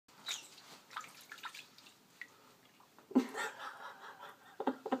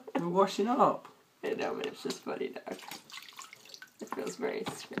We're washing up. I know, but it's just funny, Doug. It feels very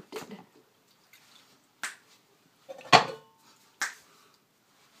scripted.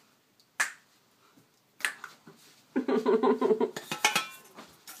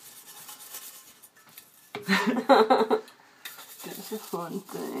 That's a fun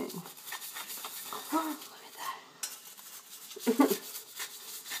thing.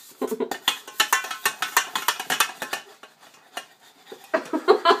 Look at that.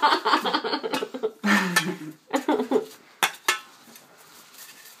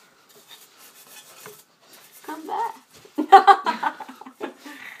 Come back.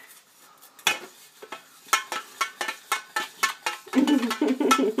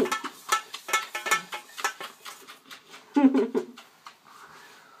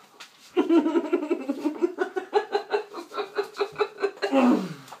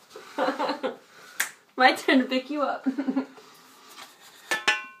 My turn to pick you up.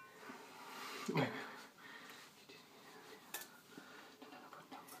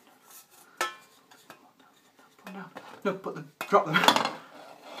 No, drop them.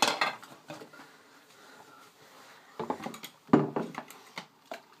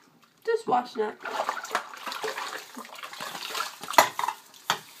 Just watching it.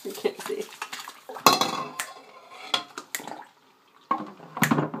 You can't see.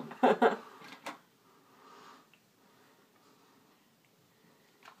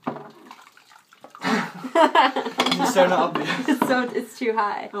 It's so not obvious. It's too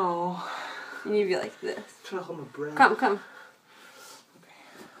high. Oh. You need to be like this. I'm trying to hold my breath. Come. Okay.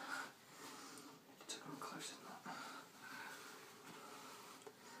 It's closer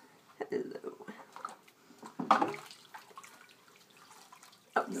than that. Hello.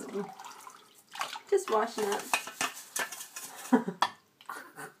 Oh, no. Just washing up.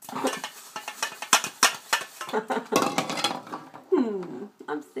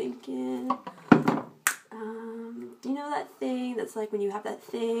 I'm thinking, you know that thing that's like when you have that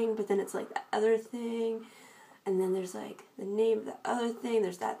thing, but then it's like that other thing, and then there's like the name of the other thing,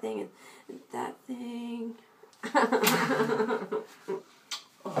 there's that thing, and that thing.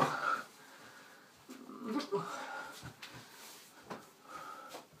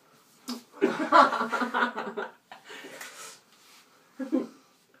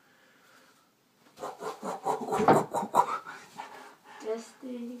 This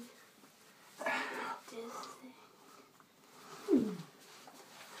thing.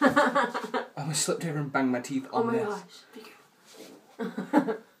 I almost slipped over and banged my teeth on this. Oh my gosh. Be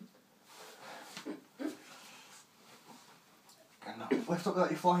careful. No, lift up that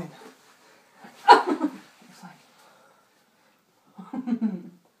you're flying.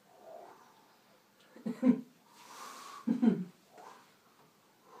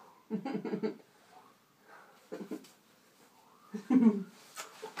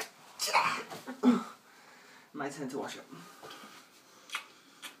 My turn to wash up.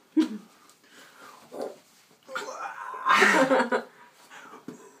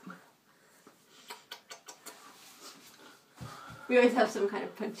 We always have some kind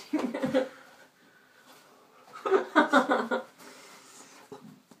of punching.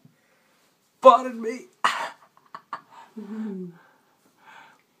 Pardon me.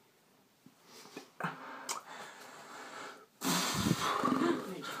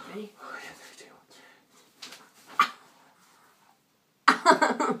 Ready?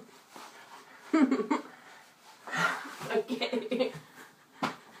 Okay.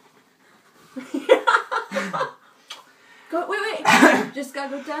 Go. Wait. Just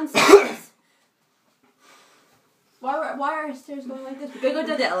gotta go downstairs. Why are our stairs going like this? We gotta go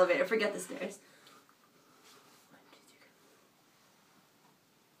down the elevator. Forget the stairs.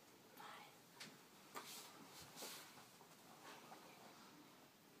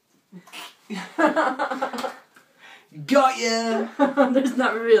 Got ya! There's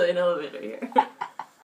not really an elevator here.